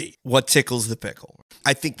tell me what tickles the pickle.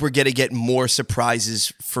 I think we're going to get more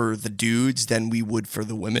surprises for the dudes than we would for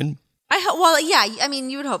the women. I mean,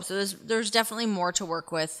 you would hope so. There's definitely more to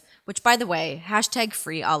work with, which, by the way,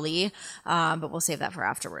 #free Ali, but we'll save that for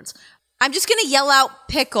afterwards. I'm just going to yell out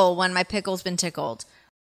pickle when my pickle's been tickled.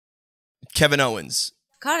 Kevin Owens.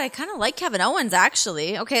 God, I kind of like Kevin Owens,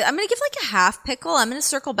 actually. Okay, I'm going to give like a half pickle. I'm going to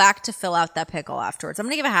circle back to fill out that pickle afterwards. I'm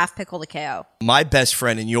going to give a half pickle to KO. My best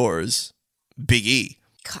friend and yours, Big E.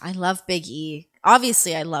 God, I love Big E.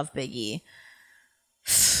 Obviously, I love Big E.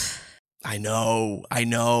 I know,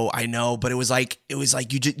 but it was like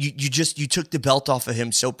you took the belt off of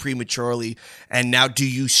him so prematurely, and now do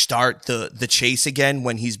you start the chase again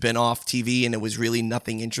when he's been off TV and it was really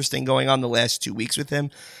nothing interesting going on the last 2 weeks with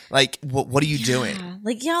him? Like, what are you doing?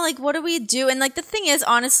 Like what do we do? And like the thing is,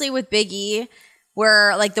 honestly, with Big E,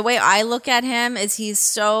 where like the way I look at him is he's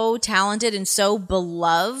so talented and so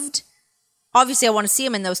beloved. Obviously, I want to see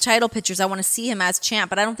him in those title pictures. I want to see him as champ,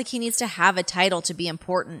 but I don't think he needs to have a title to be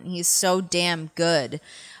important. He's so damn good.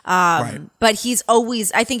 Right. But he's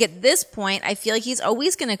always, I think at this point, I feel like he's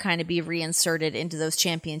always going to kind of be reinserted into those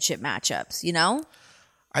championship matchups, you know?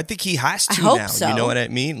 I think he has to now. So. You know what I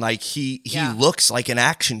mean? Like he looks like an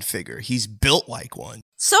action figure. He's built like one.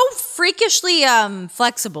 So freakishly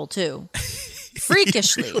flexible too.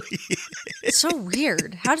 Freakishly. Really so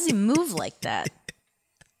weird. How does he move like that?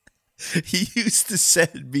 He used to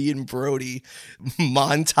send me and Brody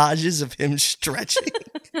montages of him stretching.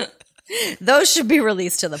 Those should be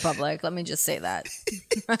released to the public. Let me just say that.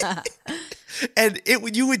 And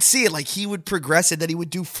you would see it, like he would progress and then he would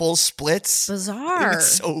do full splits. Bizarre. It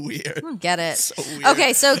was so weird. I don't get it. So weird.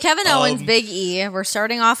 Okay, so Kevin Owens, Big E. We're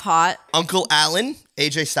starting off hot. Uncle Alan,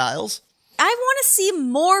 AJ Styles. I want to see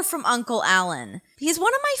more from Uncle Alan. He's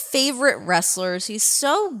one of my favorite wrestlers. He's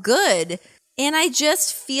so good. And I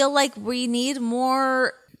just feel like we need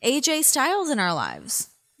more AJ Styles in our lives.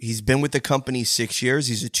 He's been with the company 6 years.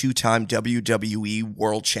 He's a 2-time WWE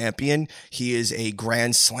World Champion. He is a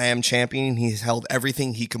Grand Slam champion. He's held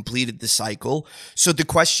everything. He completed the cycle. So the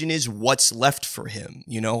question is, what's left for him?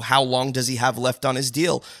 You know, how long does he have left on his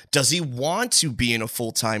deal? Does he want to be in a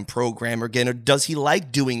full-time program again? Or does he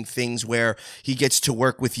like doing things where he gets to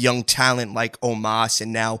work with young talent like Omos,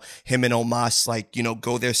 and now him and Omos, like, you know,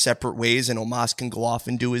 go their separate ways and Omos can go off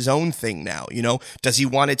and do his own thing now, you know? Does he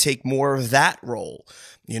want to take more of that role?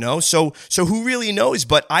 You know, so who really knows?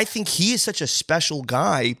 But I think he is such a special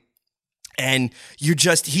guy, and he's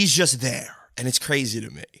just there, and it's crazy to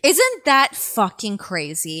me. Isn't that fucking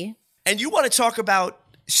crazy? And you want to talk about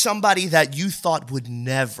somebody that you thought would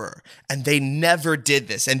never, and they never did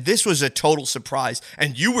this, and this was a total surprise,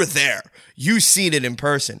 and you were there. You seen it in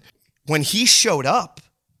person. When he showed up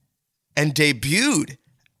and debuted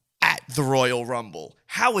at the Royal Rumble,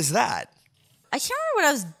 how was that? I can't remember what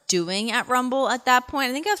I was doing at Rumble at that point.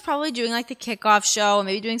 I think I was probably doing like the kickoff show and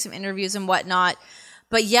maybe doing some interviews and whatnot.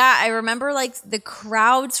 But yeah, I remember like the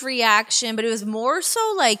crowd's reaction, but it was more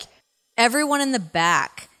so like everyone in the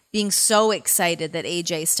back being so excited that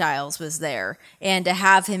AJ Styles was there and to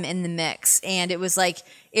have him in the mix. And it was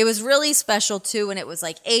really special too. And it was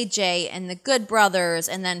like AJ and the Good Brothers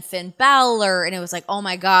and then Finn Balor. And it was like, oh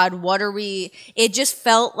my God, it just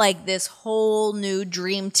felt like this whole new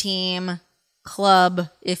dream team club,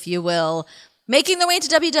 if you will, making their way into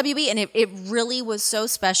WWE. And it really was so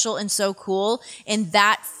special and so cool. And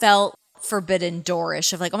that felt Forbidden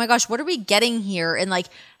Door-ish of like, oh my gosh, what are we getting here? And like,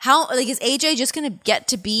 how, like, is AJ just going to get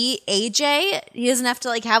to be AJ? He doesn't have to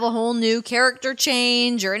like have a whole new character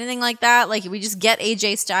change or anything like that. Like, we just get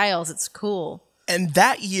AJ Styles. It's cool. And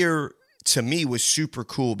that year, to me, was super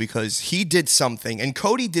cool because he did something, and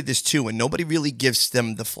Cody did this too, and nobody really gives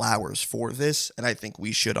them the flowers for this, and I think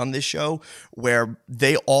we should on this show, where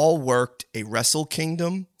they all worked a Wrestle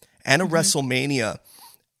Kingdom and a WrestleMania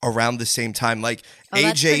around the same time. Like,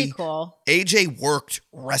 That's pretty cool. AJ worked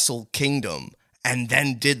Wrestle Kingdom and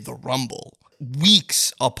then did the Rumble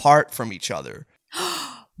weeks apart from each other.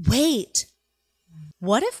 Wait,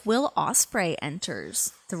 what if Will Ospreay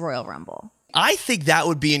enters the Royal Rumble? I think that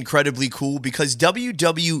would be incredibly cool because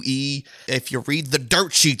WWE, if you read the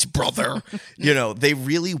dirt sheets, brother, they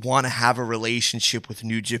really want to have a relationship with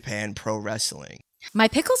New Japan Pro Wrestling. My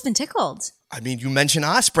pickle's been tickled. I mean, you mentioned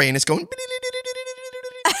Ospreay and it's going...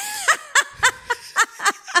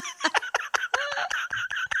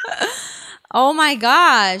 Oh my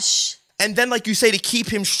gosh. And then, like you say, to keep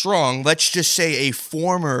him strong, let's just say a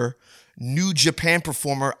former New Japan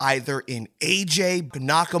performer, either in AJ,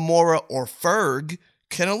 Nakamura, or Ferg,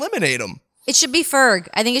 can eliminate him. It should be Ferg.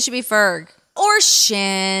 I think it should be Ferg. Or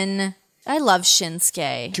Shin. I love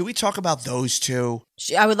Shinsuke. Can we talk about those two?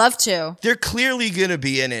 I would love to. They're clearly going to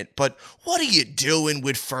be in it, but what are you doing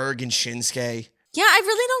with Ferg and Shinsuke? Yeah, I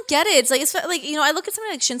really don't get it. It's like I look at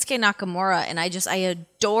somebody like Shinsuke Nakamura and I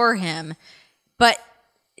adore him. But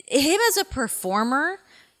him as a performer,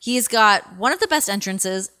 he's got one of the best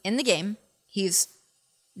entrances in the game. He's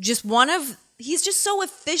just so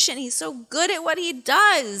efficient. He's so good at what he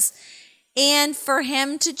does. And for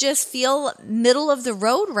him to just feel middle of the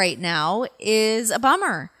road right now is a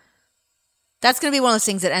bummer. That's going to be one of those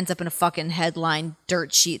things that ends up in a fucking headline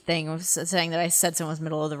dirt sheet thing saying that I said someone was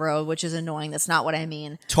middle of the road, which is annoying. That's not what I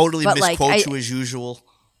mean. Totally misquote you as usual.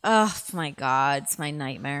 Oh my God. It's my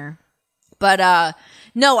nightmare. But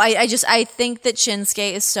no, I think that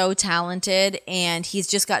Shinsuke is so talented and he's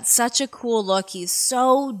just got such a cool look. He's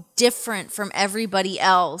so different from everybody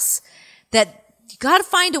else that you got to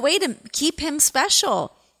find a way to keep him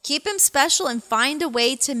special. Keep him special and find a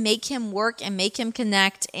way to make him work and make him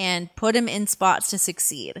connect and put him in spots to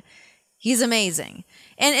succeed. He's amazing.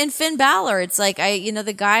 And Finn Balor, it's like,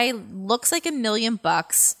 the guy looks like $1 million.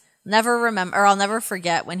 I'll never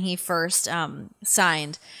forget when he first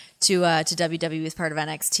signed to WWE as part of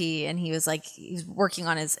NXT, and he was working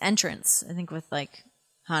on his entrance, I think with like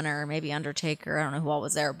Hunter, maybe Undertaker, I don't know who all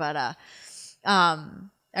was there, but I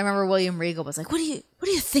remember William Regal was like, what do you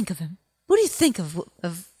think of him? What do you think of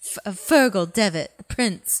Fergal Devitt, the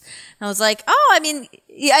Prince? And I was like, I think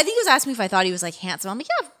he was asking me if I thought he was like handsome. I'm like,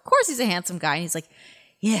 yeah, of course he's a handsome guy. And he's like,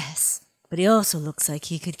 yes, but he also looks like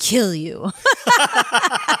he could kill you.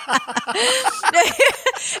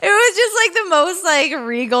 It was just like the most like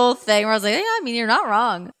regal thing where I was like, yeah, I mean, you're not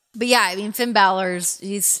wrong. But yeah, I mean, Finn Balor's,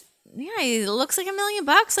 he looks like $1 million.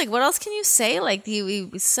 Like, what else can you say? Like,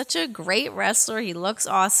 he's such a great wrestler. He looks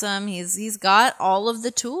awesome. He's got all of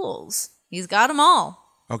the tools. He's got them all.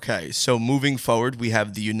 Okay, so moving forward, we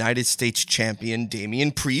have the United States champion,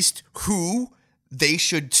 Damian Priest, who they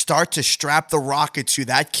should start to strap the rocket to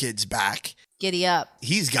that kid's back. Giddy up.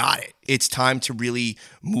 He's got it. It's time to really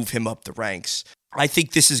move him up the ranks. I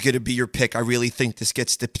think this is going to be your pick. I really think this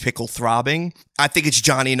gets the pickle throbbing. I think it's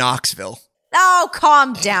Johnny Knoxville. Oh,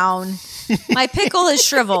 calm down. My pickle is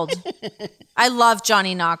shriveled. I love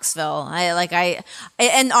Johnny Knoxville.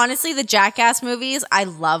 And honestly, the Jackass movies, I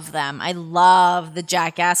love them. I love the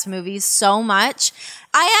Jackass movies so much.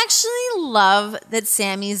 I actually love that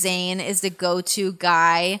Sami Zayn is the go-to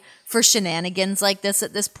guy for shenanigans like this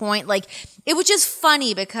at this point. Like, it was just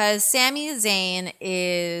funny because Sami Zayn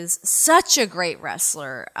is such a great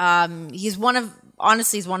wrestler. He's one of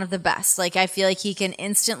the best. Like, I feel like he can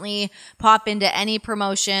instantly pop into any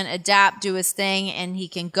promotion, adapt, do his thing, and he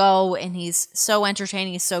can go, and he's so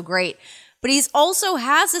entertaining. He's so great. But he's also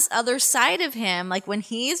has this other side of him. Like, when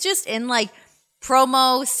he's just in like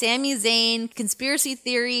promo, Sami Zayn, conspiracy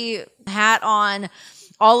theory hat on,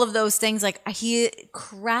 all of those things, like, he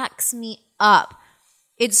cracks me up.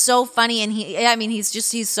 It's so funny, and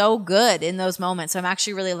he's so good in those moments. So I'm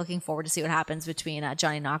actually really looking forward to see what happens between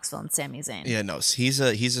Johnny Knoxville and Sami Zayn. Yeah, no, he's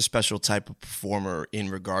a special type of performer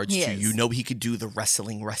in regards to, he could do the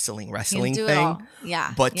wrestling thing.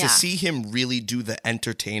 Yeah, but to see him really do the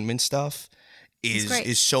entertainment stuff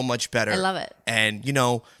is so much better. I love it. And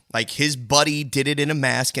Like, his buddy did it in a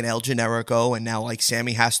mask in El Generico, and now, like,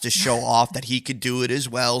 Sammy has to show off that he could do it as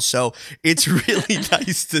well. So it's really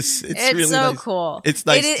nice to see. It's really so nice. Cool. It's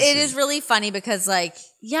nice. It is really funny because, like,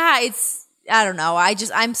 yeah, I don't know.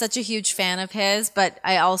 I'm such a huge fan of his, but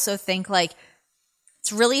I also think, like,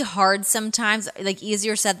 it's really hard sometimes, like,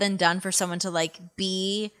 easier said than done for someone to, like,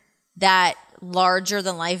 be that larger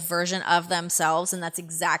than life version of themselves. And that's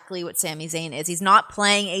exactly what Sami Zayn is. He's not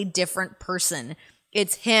playing a different person.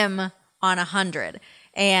 It's him on 100.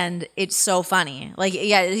 And it's so funny. Like,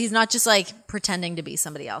 yeah, he's not just like pretending to be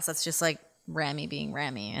somebody else. That's just like Rami being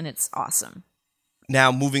Rami. And it's awesome.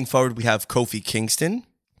 Now, moving forward, we have Kofi Kingston.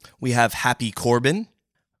 We have Happy Corbin,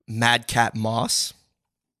 Madcap Moss,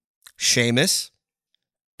 Sheamus,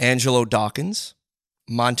 Angelo Dawkins,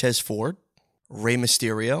 Montez Ford, Rey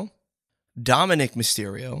Mysterio, Dominic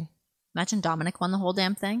Mysterio. Imagine Dominic won the whole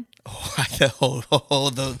damn thing.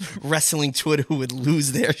 The wrestling Twitter would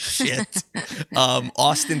lose their shit.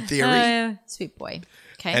 Austin Theory. Sweet boy.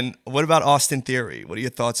 Okay. And what about Austin Theory? What are your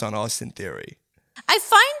thoughts on Austin Theory? I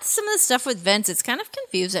find some of the stuff with Vince, it's kind of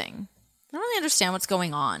confusing. I don't really understand what's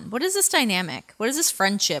going on. What is this dynamic? What is this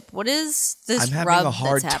friendship? What is this I'm having a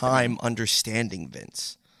hard time understanding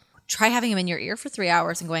Vince. Try having him in your ear for 3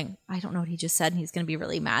 hours and going, I don't know what he just said, and he's going to be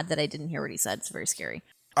really mad that I didn't hear what he said. It's very scary.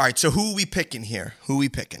 All right, so who are we picking here? Who are we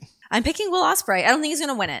picking? I'm picking Will Ospreay. I don't think he's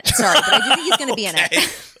going to win it. Sorry, but I do think he's going to be in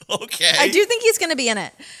it. Okay. I do think he's going to be in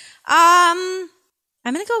it. I'm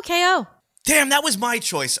going to go KO. Damn, that was my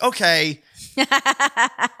choice. Okay.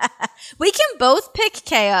 We can both pick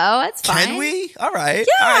KO. That's fine. Can we? All right.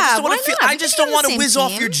 Yeah, I just don't want to whiz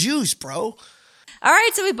off your juice, bro. All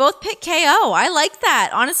right, so we both pick KO. I like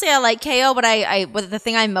that. Honestly, I like KO, but but the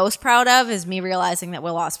thing I'm most proud of is me realizing that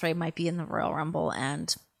Will Ospreay might be in the Royal Rumble,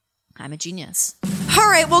 and I'm a genius. All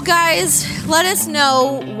right, well, guys, let us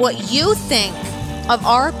know what you think of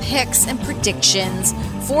our picks and predictions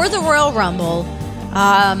for the Royal Rumble.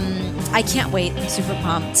 I can't wait. I'm super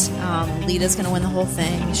pumped. Lita's going to win the whole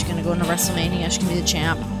thing. She's going to go into WrestleMania. She's going to be the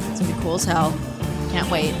champ. It's going to be cool as hell.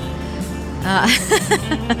 Can't wait.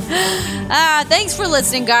 Thanks for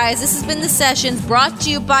listening, guys. This has been The Sessions, brought to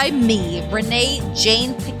you by me, Renee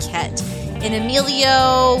Jane Paquette, and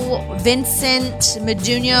Emilio Vincent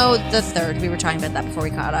Meduno III. We were talking about that before we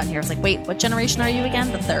got on here. I was like, wait, what generation are you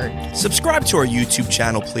again? The third. Subscribe to our YouTube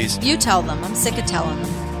channel, please. You tell them. I'm sick of telling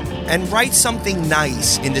them. And write something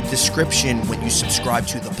nice in the description when you subscribe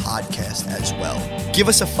to the podcast as well. Give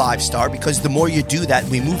us a 5-star, because the more you do that,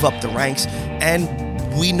 we move up the ranks, and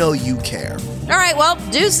we know you care. All right, well,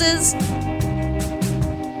 deuces.